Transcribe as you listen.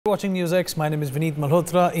Watching NewsX, my name is Vineet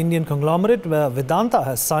Malhotra. Indian conglomerate where Vedanta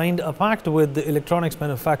has signed a pact with the electronics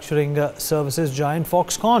manufacturing services giant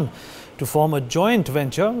Foxconn to form a joint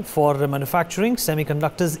venture for manufacturing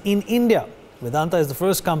semiconductors in India. Vedanta is the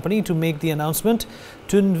first company to make the announcement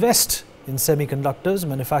to invest in semiconductors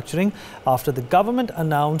manufacturing after the government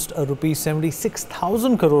announced a rupees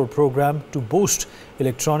 76,000 crore program to boost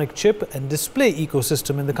electronic chip and display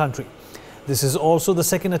ecosystem in the country. This is also the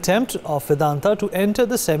second attempt of Vedanta to enter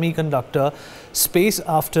the semiconductor space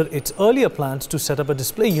after its earlier plans to set up a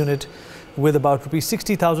display unit with about rupees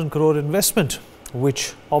 60,000 crore investment,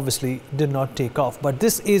 which obviously did not take off. But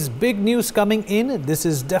this is big news coming in. This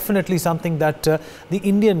is definitely something that the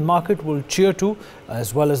Indian market will cheer to,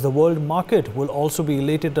 as well as the world market will also be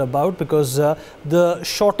elated about, because the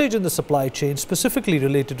shortage in the supply chain, specifically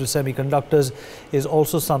related to semiconductors, is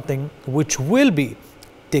also something which will be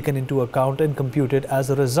taken into account and computed as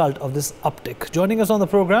a result of this uptick. Joining us on the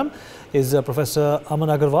program is Professor Aman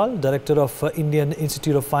Agarwal, Director of Indian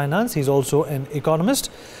Institute of Finance. He's also an economist.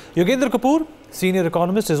 Yogendra Kapoor, Senior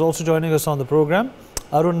Economist, is also joining us on the program.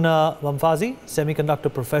 Arun Vamfazi,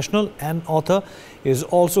 Semiconductor Professional and author, is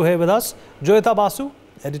also here with us. Joyita Basu,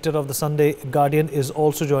 Editor of the Sunday Guardian, is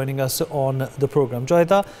also joining us on the program.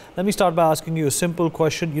 Joyita, let me start by asking you a simple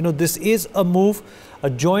question. This is a move, a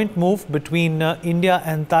joint move between India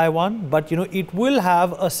and Taiwan, but it will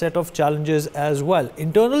have a set of challenges as well.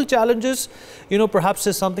 Internal challenges, perhaps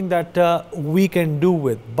is something that we can do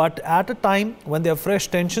with. But at a time when there are fresh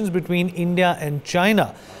tensions between India and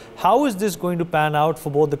China, how is this going to pan out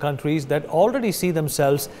for both the countries that already see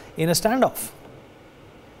themselves in a standoff?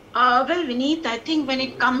 Well, Vineet, I think when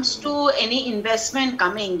it comes to any investment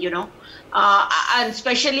coming, and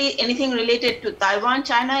especially anything related to Taiwan,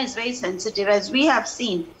 China is very sensitive, as we have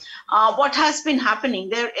seen. What has been happening,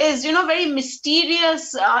 there is, very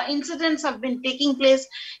mysterious incidents have been taking place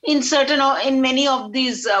in many of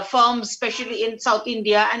these firms, especially in South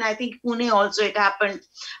India, and I think Pune also it happened.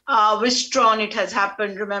 Wistron, it has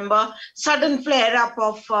happened, remember. Sudden flare-up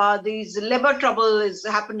of these labor trouble is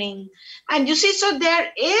happening. And you see, so there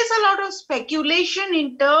is a lot of speculation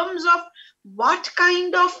in terms of what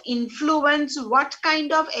kind of influence, what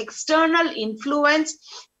kind of external influence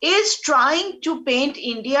is trying to paint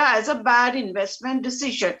India as a bad investment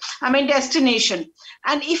destination.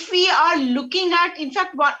 And if we are looking at, in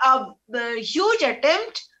fact, the huge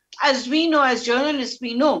attempt, as we know, as journalists,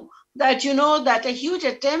 we know that, that a huge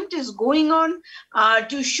attempt is going on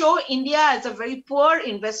to show India as a very poor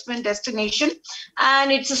investment destination.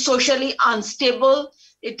 And it's a socially unstable.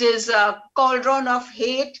 It is a cauldron of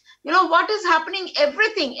hate. What is happening,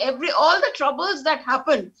 all the troubles that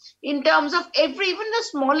happen in terms of even the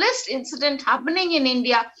smallest incident happening in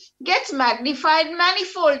India gets magnified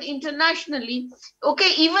manifold internationally.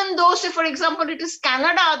 Okay, even though, say, for example, it is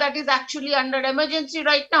Canada that is actually under emergency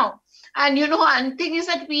right now. And, and thing is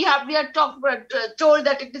that we are told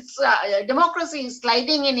that it is democracy is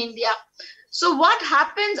sliding in India. So what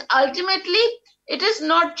happens ultimately, it is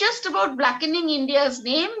not just about blackening India's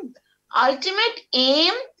name. Ultimate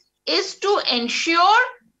aim is to ensure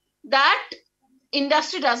that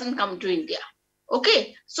industry doesn't come to India.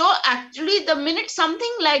 Okay, so actually the minute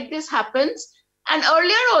something like this happens, and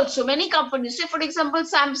earlier also many companies, say for example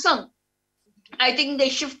Samsung, I think they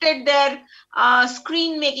shifted their large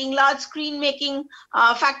screen making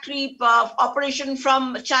factory operation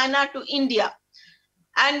from China to India.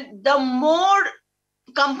 And the more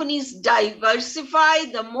companies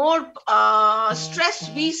diversify, the more stress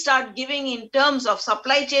we start giving in terms of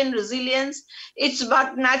supply chain resilience. It's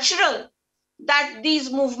but natural that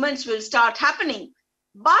these movements will start happening.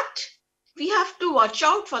 But we have to watch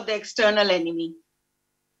out for the external enemy.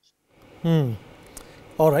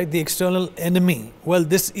 All right, the external enemy. Well,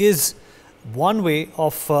 this is one way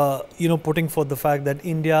of, putting forth the fact that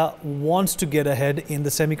India wants to get ahead in the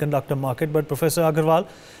semiconductor market. But Professor Agarwal,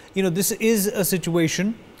 this is a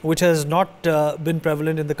situation which has not been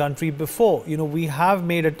prevalent in the country before. We have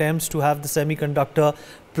made attempts to have the semiconductor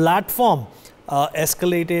platform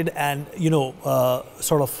escalated and,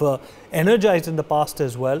 energized in the past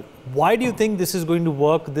as well. Why do you think this is going to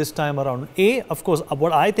work this time around? Of course,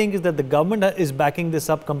 what I think is that the government is backing this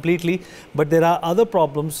up completely, but there are other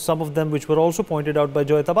problems, some of them which were also pointed out by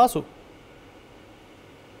Joyita Basu.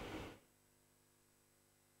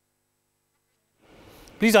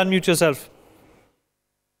 Please unmute yourself.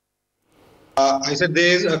 I said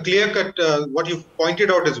there is a clear-cut, what you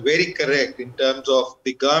pointed out is very correct in terms of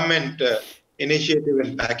the government initiative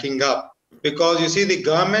and backing up. Because you see, the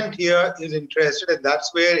government here is interested, and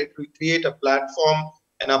that's where it will create a platform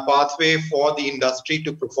and a pathway for the industry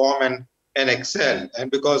to perform and excel. And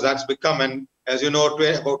because that's become an As you know,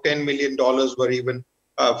 about $10 million were even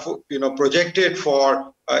projected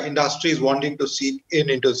for industries wanting to seek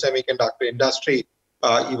into the semiconductor industry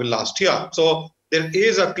even last year. So there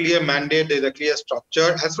is a clear mandate, there is a clear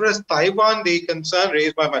structure. As far as Taiwan, the concern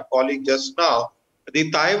raised by my colleague just now,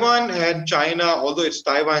 the Taiwan and China, although it's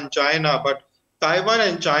Taiwan, China, but Taiwan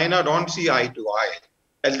and China don't see eye to eye.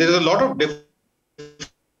 And there is a lot of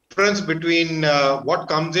difference between what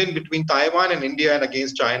comes in between Taiwan and India and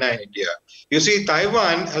against China and India. You see,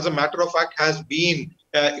 Taiwan, as a matter of fact, has been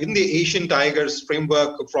in the Asian Tigers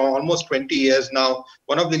framework for almost 20 years now,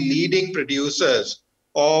 one of the leading producers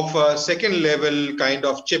of second level kind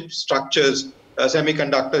of chip structures,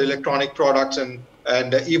 semiconductor electronic products, and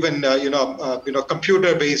even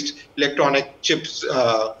computer based electronic chips,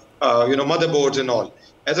 motherboards and all.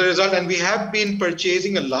 As a result, and we have been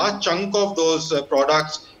purchasing a large chunk of those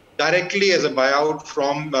products directly as a buyout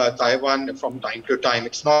from Taiwan from time to time.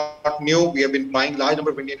 It's not new. We have been buying, large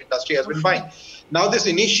number of Indian industry has been buying. Now this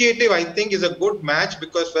initiative, I think, is a good match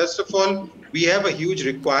because first of all, we have a huge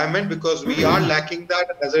requirement because we are lacking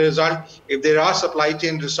that. As a result, if there are supply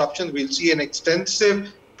chain disruptions, we'll see an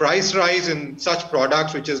extensive price rise in such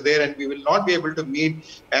products which is there, and we will not be able to meet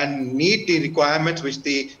the requirements which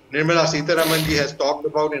the Nirmala Sitharaman ji has talked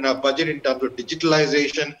about in our budget in terms of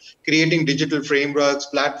digitalization, creating digital frameworks,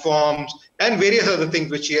 platforms, and various other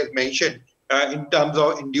things which she has mentioned in terms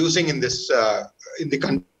of inducing in this in the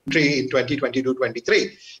country in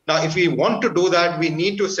 2022-23. Now, if we want to do that, we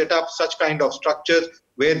need to set up such kind of structures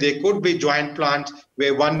where there could be joint plants,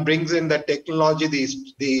 where one brings in the technology,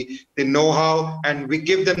 the know-how, and we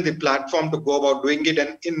give them the platform to go about doing it.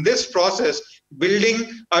 And in this process, building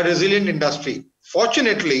a resilient industry.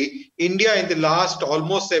 Fortunately, India in the last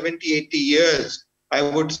almost 70, 80 years, I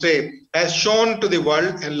would say, has shown to the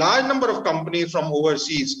world a large number of companies from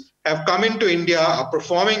overseas have come into India, are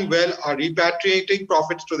performing well, are repatriating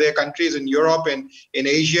profits to their countries in Europe and in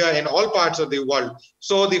Asia and all parts of the world.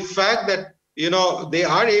 So the fact that they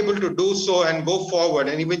are able to do so and go forward,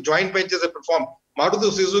 and even joint ventures have performed.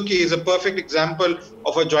 Maruti Suzuki is a perfect example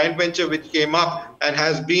of a joint venture which came up and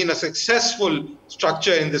has been a successful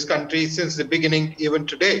structure in this country since the beginning, even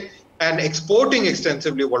today, and exporting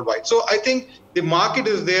extensively worldwide. So I think the market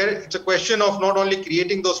is there. It's a question of not only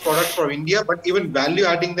creating those products for India, but even value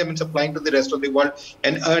adding them and supplying to the rest of the world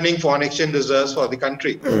and earning foreign exchange reserves for the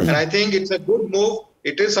country. And I think it's a good move.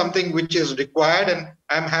 It is something which is required, and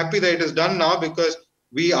I'm happy that it is done now because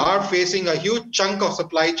we are facing a huge chunk of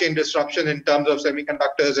supply chain disruption in terms of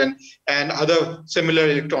semiconductors and other similar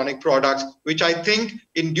electronic products, which I think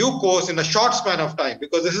in due course, in a short span of time,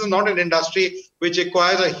 because this is not an industry which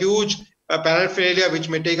requires a huge paraphernalia which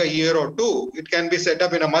may take a year or two. It can be set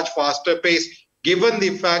up in a much faster pace, given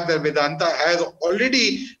the fact that Vedanta has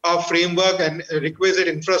already a framework and requisite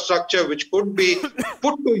infrastructure which could be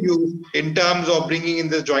put to use in terms of bringing in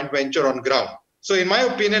this joint venture on ground. So in my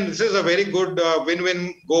opinion, this is a very good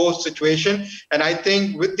win-win go situation. And I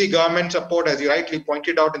think with the government support, as you rightly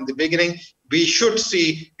pointed out in the beginning, we should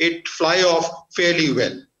see it fly off fairly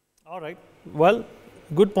well. All right. Well,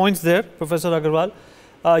 good points there, Professor Agarwal.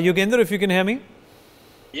 Yogendra, if you can hear me.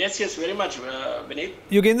 Yes, very much, Vineet.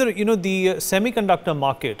 Yogendra, the semiconductor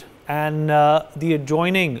market and the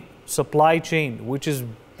adjoining supply chain, which is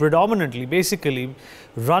predominantly, basically,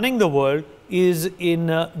 running the world, is in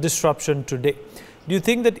disruption today. Do you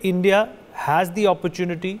think that India has the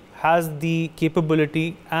opportunity, has the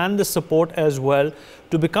capability and the support as well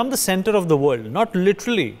to become the center of the world? Not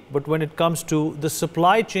literally, but when it comes to the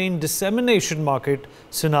supply chain dissemination market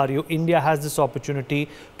scenario, India has this opportunity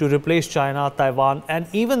to replace China, Taiwan, and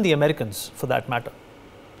even the Americans for that matter.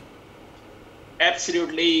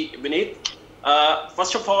 Absolutely, Vineet.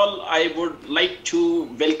 First of all, I would like to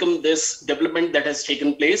welcome this development that has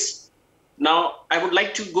taken place. Now, I would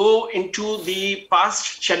like to go into the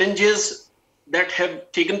past challenges that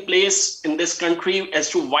have taken place in this country as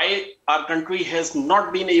to why our country has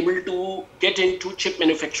not been able to get into chip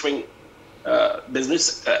manufacturing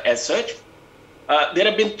business as such. There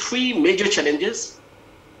have been three major challenges.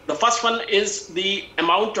 The first one is the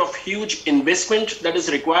amount of huge investment that is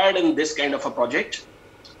required in this kind of a project.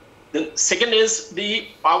 The second is the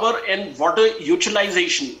power and water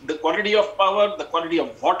utilization, the quality of power, the quality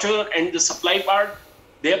of water, and the supply part.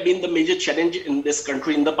 They have been the major challenge in this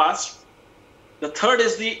country in the past. The third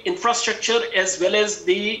is the infrastructure as well as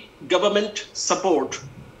the government support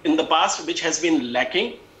in the past, which has been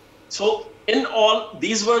lacking. So in all,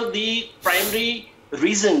 these were the primary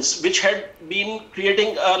reasons which had been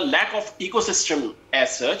creating a lack of ecosystem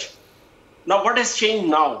as such. Now, what has changed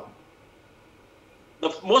now?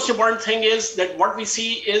 The most important thing is that what we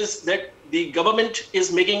see is that the government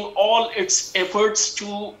is making all its efforts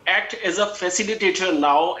to act as a facilitator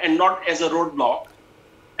now and not as a roadblock.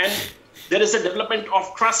 And there is a development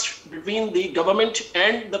of trust between the government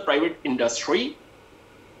and the private industry.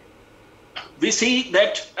 We see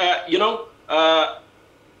that,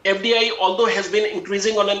 FDI, although has been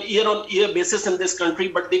increasing on an year-on-year basis in this country,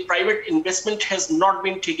 but the private investment has not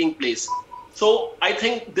been taking place. So I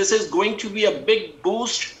think this is going to be a big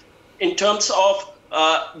boost in terms of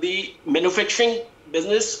the manufacturing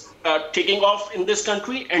business taking off in this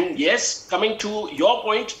country. And yes, coming to your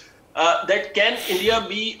point, that can India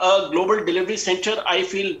be a global delivery center? I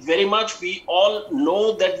feel very much. We all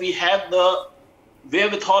know that we have the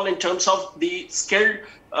wherewithal in terms of the skilled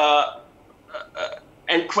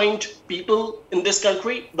and trained people in this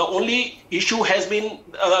country. The only issue has been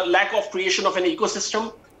a lack of creation of an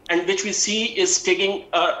ecosystem, and which we see is taking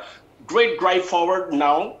a great drive forward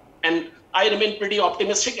now. And I remain pretty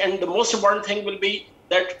optimistic. And the most important thing will be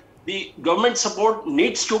that the government support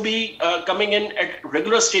needs to be coming in at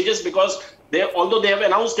regular stages, because although they have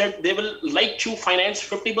announced that they will like to finance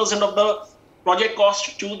 50% of the project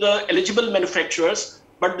cost to the eligible manufacturers,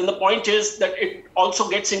 but then the point is that it also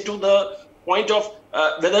gets into the point of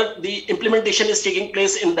whether the implementation is taking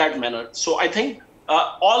place in that manner. So I think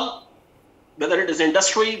whether it is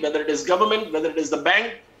industry, whether it is government, whether it is the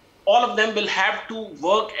bank, all of them will have to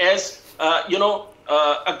work as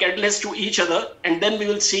a catalyst to each other, and then we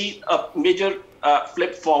will see a major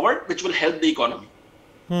flip forward, which will help the economy.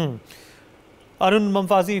 Arun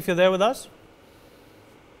Mamfazi, if you're there with us.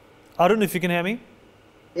 Arun, if you can hear me.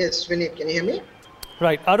 Yes, Vineet, can you hear me?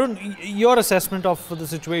 Right. Arun, your assessment of the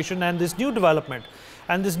situation and this new development.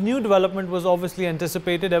 And this new development was obviously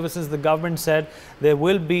anticipated ever since the government said there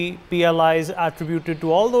will be PLIs attributed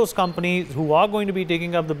to all those companies who are going to be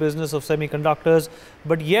taking up the business of semiconductors.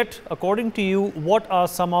 But yet, according to you, what are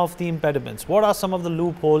some of the impediments? What are some of the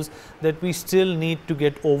loopholes that we still need to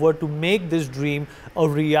get over to make this dream a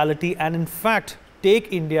reality and, in fact,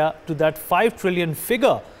 take India to that 5 trillion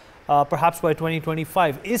figure, perhaps by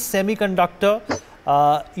 2025? Is semiconductor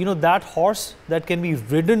that horse that can be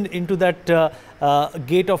ridden into that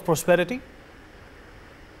gate of prosperity?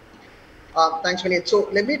 Thanks, Vineet. So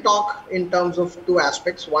let me talk in terms of two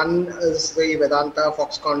aspects. One is the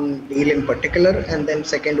Vedanta-Foxconn deal in particular, and then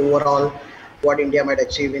second, overall, what India might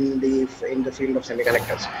achieve in the field of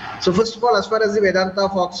semiconductors. So first of all, as far as the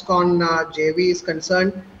Vedanta-Foxconn JV is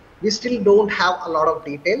concerned, we still don't have a lot of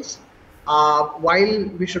details. While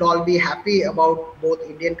we should all be happy about both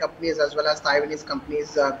Indian companies as well as Taiwanese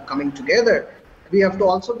companies coming together, we have to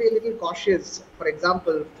also be a little cautious. For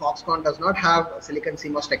example, Foxconn does not have silicon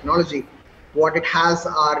CMOS technology. What it has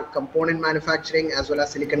are component manufacturing as well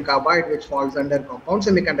as silicon carbide, which falls under compound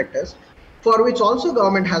semiconductors, for which also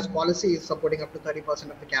government has policies supporting up to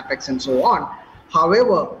 30% of the capex and so on.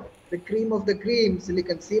 However, the cream of the cream,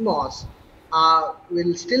 silicon CMOS,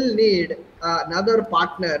 will still need another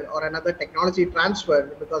partner or another technology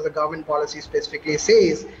transfer, because the government policy specifically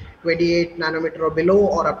says 28 nanometer or below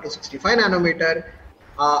or up to 65 nanometer,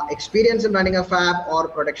 experience in running a fab or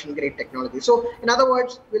production grade technology. So in other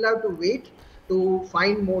words, we'll have to wait to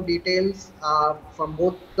find more details from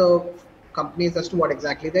both the companies as to what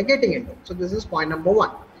exactly they're getting into. So this is point number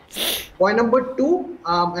one. Point number two,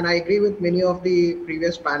 and I agree with many of the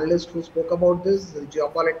previous panelists who spoke about this, the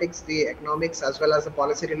geopolitics, the economics, as well as the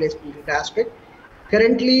policy related aspect.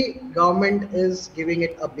 Currently, government is giving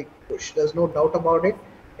it a big push. There's no doubt about it.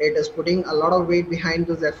 It is putting a lot of weight behind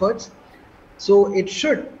those efforts. So it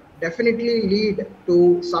should definitely lead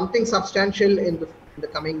to something substantial in the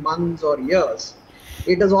coming months or years.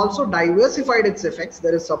 It has also diversified its effects.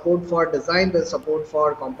 There is support for design, there is support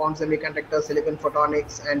for compound semiconductor, silicon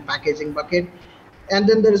photonics, and packaging bucket. And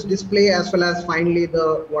then there is display, as well as finally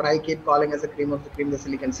what I keep calling as the cream of the cream, the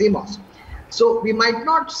silicon CMOS. So we might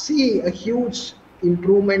not see a huge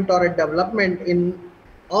improvement or a development in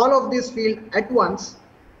all of this field at once.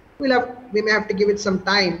 We may have to give it some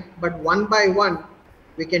time, but one by one,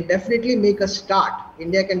 we can definitely make a start.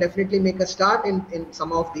 India can definitely make a start in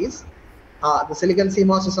some of these. The silicon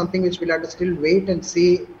CMOS is something which we'll have to still wait and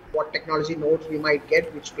see what technology nodes we might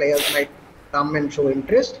get, which players might come and show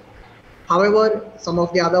interest. However, some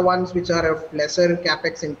of the other ones which are of lesser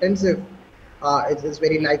capex intensive, it is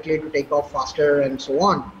very likely to take off faster and so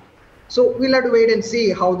on. So we'll have to wait and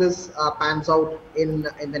see how this pans out in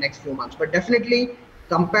the next few months. But definitely,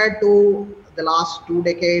 compared to the last 2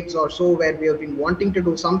 decades or so, where we have been wanting to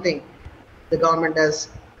do something, the government has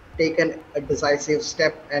taken a decisive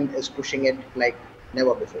step and is pushing it like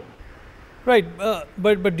never before. Right,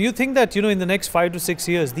 but do you think that in the next 5 to 6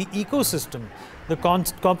 years, the ecosystem, the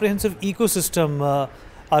comprehensive ecosystem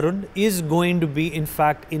Arun, is going to be in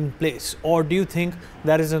fact in place? Or do you think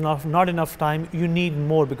there is not enough time, you need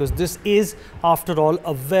more? Because this is, after all,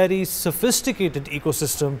 a very sophisticated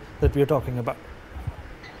ecosystem that we are talking about.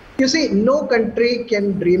 You see, no country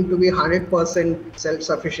can dream to be 100%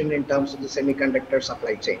 self-sufficient in terms of the semiconductor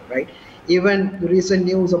supply chain, right? Even the recent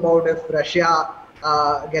news about if Russia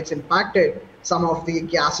gets impacted, some of the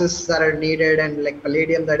gases that are needed and like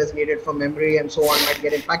palladium that is needed for memory and so on might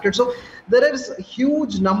get impacted. So there is a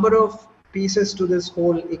huge number of pieces to this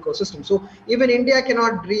whole ecosystem. So even India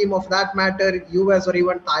cannot dream, of that matter, US or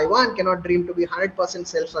even Taiwan cannot dream to be 100%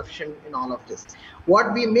 self-sufficient in all of this.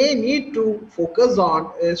 What we may need to focus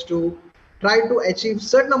on is to try to achieve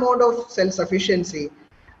certain amount of self-sufficiency,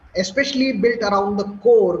 especially built around the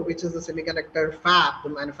core, which is the semiconductor fab, the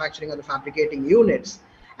manufacturing of the fabricating units,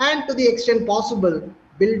 and to the extent possible,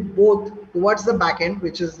 build both towards the back end,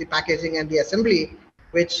 which is the packaging and the assembly,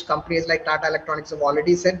 which companies like Tata Electronics have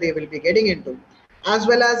already said they will be getting into, as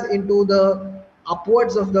well as into the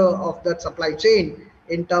upwards of that supply chain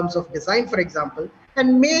in terms of design, for example,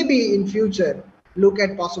 and maybe in future look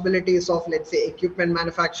at possibilities of, let's say, equipment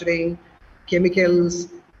manufacturing, chemicals,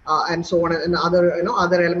 and so on, and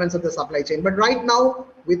other elements of the supply chain. But right now,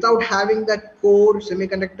 without having that core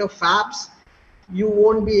semiconductor fabs, you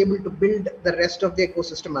won't be able to build the rest of the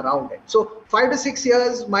ecosystem around it. So 5 to 6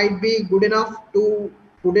 years might be good enough to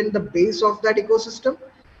put in the base of that ecosystem.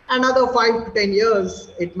 Another 5 to 10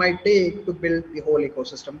 years it might take to build the whole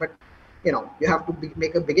ecosystem. But you have to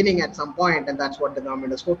make a beginning at some point, and that's what the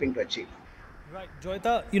government is hoping to achieve. Right,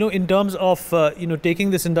 Joyita, in terms of, taking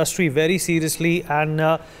this industry very seriously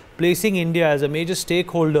and placing India as a major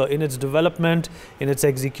stakeholder in its development, in its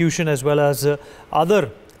execution, as well as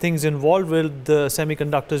other things involved with the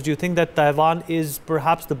semiconductors, do you think that Taiwan is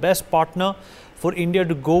perhaps the best partner for India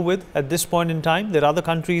to go with at this point in time? There are other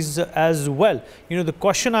countries as well. The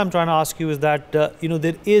question I'm trying to ask you is that,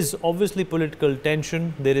 there is obviously political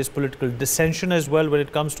tension, there is political dissension as well when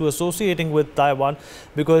it comes to associating with Taiwan,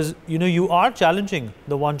 because, you are challenging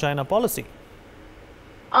the One China policy.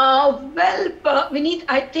 Vineet,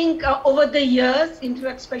 I think over the years,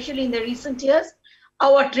 especially in the recent years,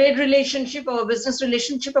 our trade relationship, our business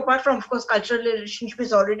relationship, apart from, of course, cultural relationship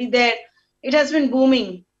is already there. It has been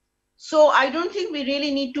booming. So I don't think we really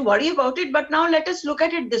need to worry about it. But now let us look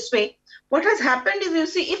at it this way. What has happened is, you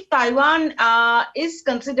see, if Taiwan is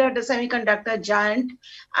considered a semiconductor giant,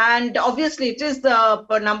 and obviously it is the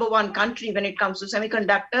 #1 country when it comes to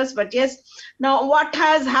semiconductors, but yes, now what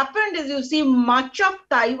has happened is, you see, much of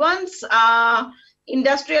Taiwan's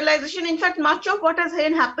industrialization, in fact, much of what has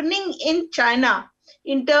been happening in China,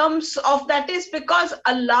 in terms of that, is because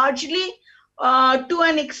largely to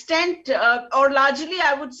an extent, or largely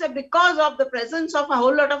I would say, because of the presence of a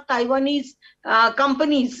whole lot of Taiwanese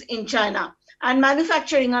companies in China and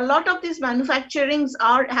manufacturing. A lot of these manufacturings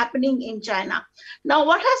are happening in China. Now,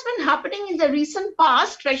 what has been happening in the recent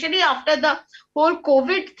past, especially after the whole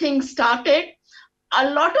COVID thing started, a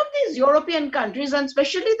lot of these European countries, and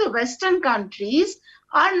especially the Western countries,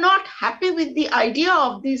 are not happy with the idea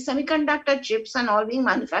of these semiconductor chips and all being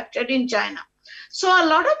manufactured in China. So a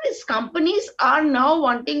lot of these companies are now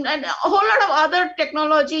wanting, and a whole lot of other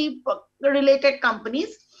technology related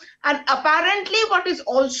companies. And apparently what is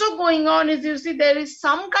also going on is, you see, there is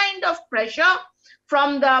some kind of pressure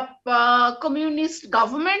from the communist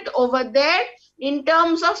government over there in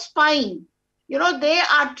terms of spying. They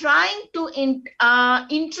are trying to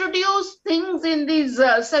introduce things in these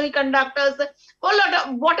semiconductors, a whole lot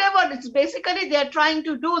of whatever. It's basically they're trying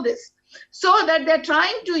to do this, so that they're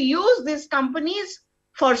trying to use these companies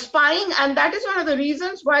for spying. And that is one of the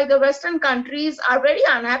reasons why the Western countries are very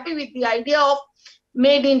unhappy with the idea of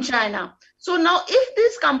made in China. So now if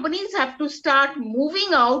these companies have to start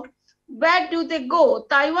moving out, where do they go?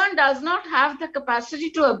 Taiwan does not have the capacity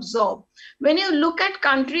to absorb. When you look at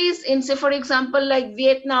countries in, say, for example, like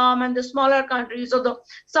Vietnam and the smaller countries, or the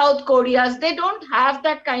South Koreas, they don't have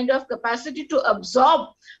that kind of capacity to absorb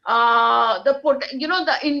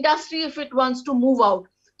the industry if it wants to move out.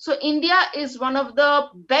 So India is one of the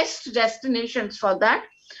best destinations for that.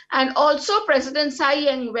 And also President Tsai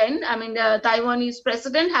Ing-wen, the Taiwanese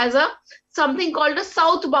president, has something called a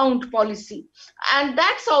southbound policy. And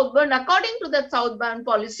that southbound, according to that southbound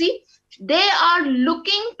policy, they are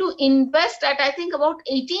looking to invest at, I think, about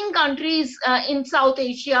 18 countries in South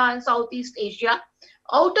Asia and Southeast Asia,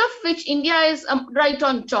 out of which India is right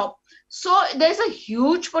on top. So there's a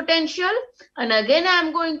huge potential. And again,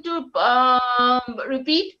 I'm going to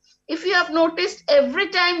repeat, if you have noticed, every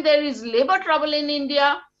time there is labor trouble in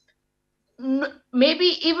India,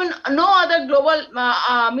 maybe even no other global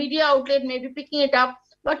media outlet may be picking it up,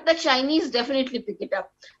 but the Chinese definitely pick it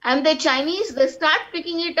up. And the Chinese, they start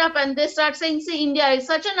picking it up and they start saying, see, India is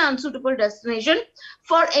such an unsuitable destination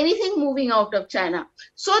for anything moving out of China.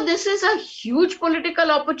 So this is a huge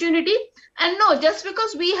political opportunity. And no, just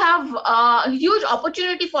because we have a huge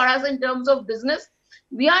opportunity for us in terms of business,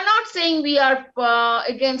 we are not saying we are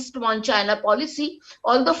against one China policy,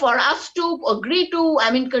 although for us to agree to,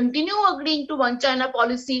 continue agreeing to one China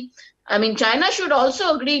policy, China should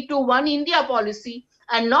also agree to one India policy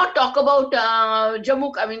and not talk about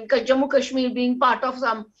Jammu Kashmir being part of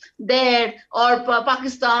some there, or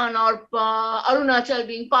Pakistan, or Arunachal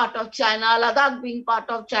being part of China, Ladakh being part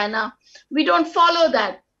of China. We don't follow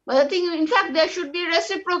that. But I think, in fact, there should be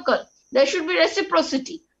reciprocal. There should be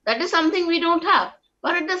reciprocity. That is something we don't have.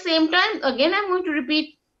 But at the same time, again, I'm going to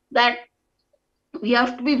repeat that we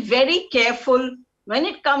have to be very careful when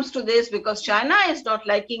it comes to this, because China is not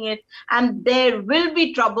liking it, and there will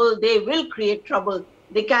be trouble. They will create trouble.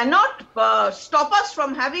 They cannot stop us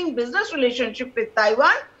from having business relationship with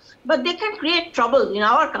Taiwan, but they can create trouble in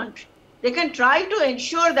our country. They can try to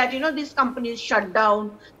ensure that, these companies shut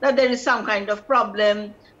down, that there is some kind of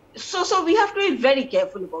problem. So we have to be very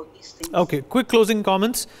careful about these things. Okay, quick closing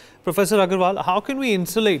comments. Professor Agarwal, how can we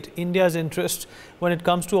insulate India's interest when it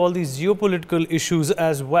comes to all these geopolitical issues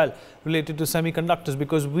as well related to semiconductors?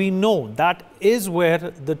 Because we know that is where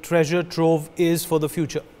the treasure trove is for the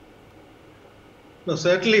future. No,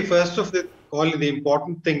 certainly, first of all, the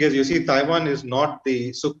important thing is, you see, Taiwan is not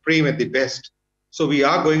the supreme at the best. So we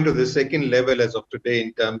are going to the second level as of today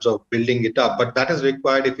in terms of building it up. But that is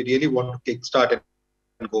required if we really want to kickstart it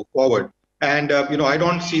and go forward. And, I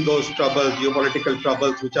don't see those troubles, geopolitical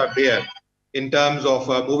troubles, which are there in terms of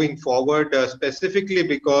moving forward, specifically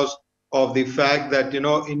because of the fact that,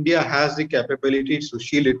 India has the capabilities to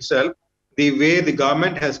shield itself. The way the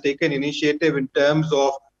government has taken initiative in terms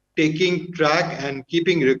of taking track and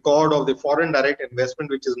keeping record of the foreign direct investment,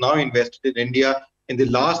 which is now invested in India in the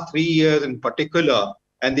last 3 years in particular,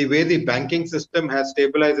 and the way the banking system has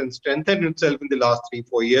stabilized and strengthened itself in the last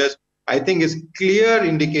 3-4 years, I think is clear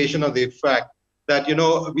indication of the fact that,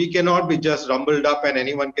 we cannot be just rumbled up and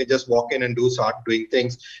anyone can just walk in and start doing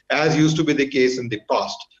things as used to be the case in the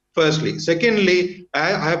past. Firstly. Secondly, I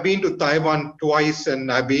have been to Taiwan twice,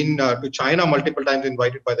 and I've been to China multiple times,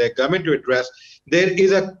 invited by their government to address. There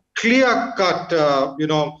is a clear-cut,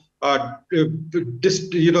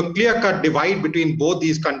 clear-cut divide between both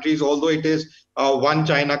these countries, although it is one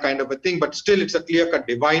China kind of a thing, but still it's a clear-cut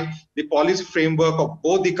divide. The policy framework of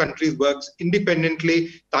both the countries works independently.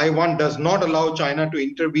 Taiwan does not allow China to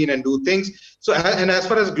intervene and do things. So, and as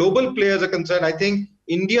far as global players are concerned, I think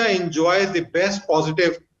India enjoys the best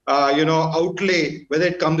positive outlay, whether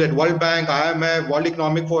it comes at World Bank, IMF, World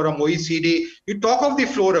Economic Forum, OECD. You talk of the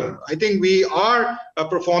forum, I think we are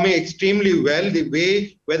performing extremely well, the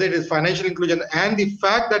way, whether it is financial inclusion, and the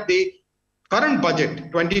fact that the current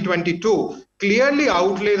budget 2022 clearly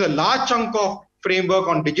outlays a large chunk of framework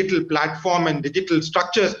on digital platform and digital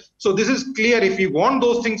structures. So this is clear. If we want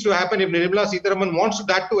those things to happen, if Nirmala Sitharaman wants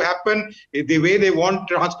that to happen, the way they want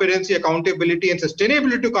transparency, accountability, and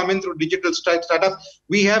sustainability to come in through digital startups,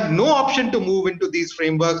 we have no option to move into these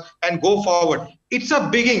frameworks and go forward. It's a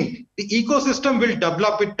beginning. The ecosystem will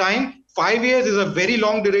develop with time. 5 years is a very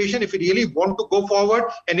long duration if we really want to go forward,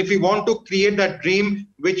 and if we want to create that dream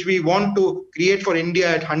which we want to create for India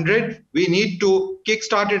at 100, we need to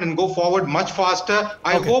kickstart it and go forward much faster.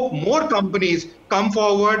 I hope more companies come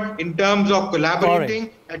forward in terms of collaborating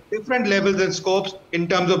at different levels and scopes in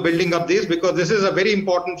terms of building up this, because this is a very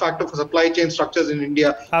important factor for supply chain structures in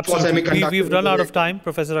India. Absolutely. For semiconductors. We've run out of time,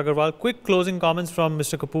 Professor Agarwal. Quick closing comments from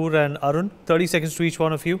Mr. Kapoor and Arun. 30 seconds to each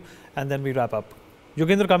one of you, and then we wrap up.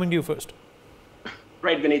 Yogendra, coming to you first.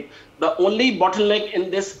 Right, Vineet. The only bottleneck in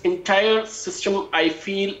this entire system, I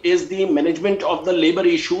feel, is the management of the labor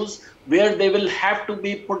issues, where they will have to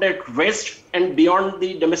be put at rest and beyond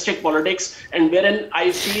the domestic politics, and wherein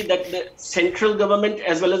I see that the central government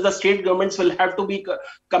as well as the state governments will have to be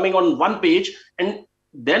coming on one page, and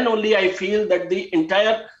then only I feel that the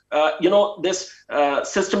entire, this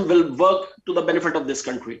system will work to the benefit of this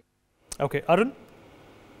country. Okay, Arun?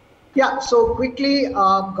 Yeah, so quickly,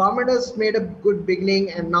 government has made a good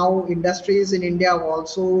beginning, and now industries in India are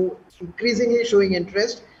also increasingly showing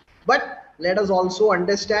interest. But let us also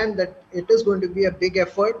understand that it is going to be a big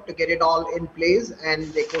effort to get it all in place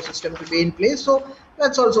and the ecosystem to be in place. So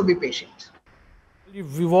let's also be patient.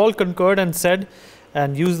 We've all concurred and said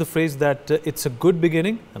and used the phrase that it's a good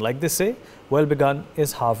beginning. And like they say, well begun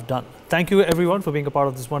is half done. Thank you everyone for being a part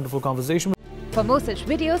of this wonderful conversation. For more such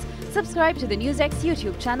videos, subscribe to the NewsX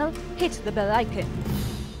YouTube channel, hit the bell icon.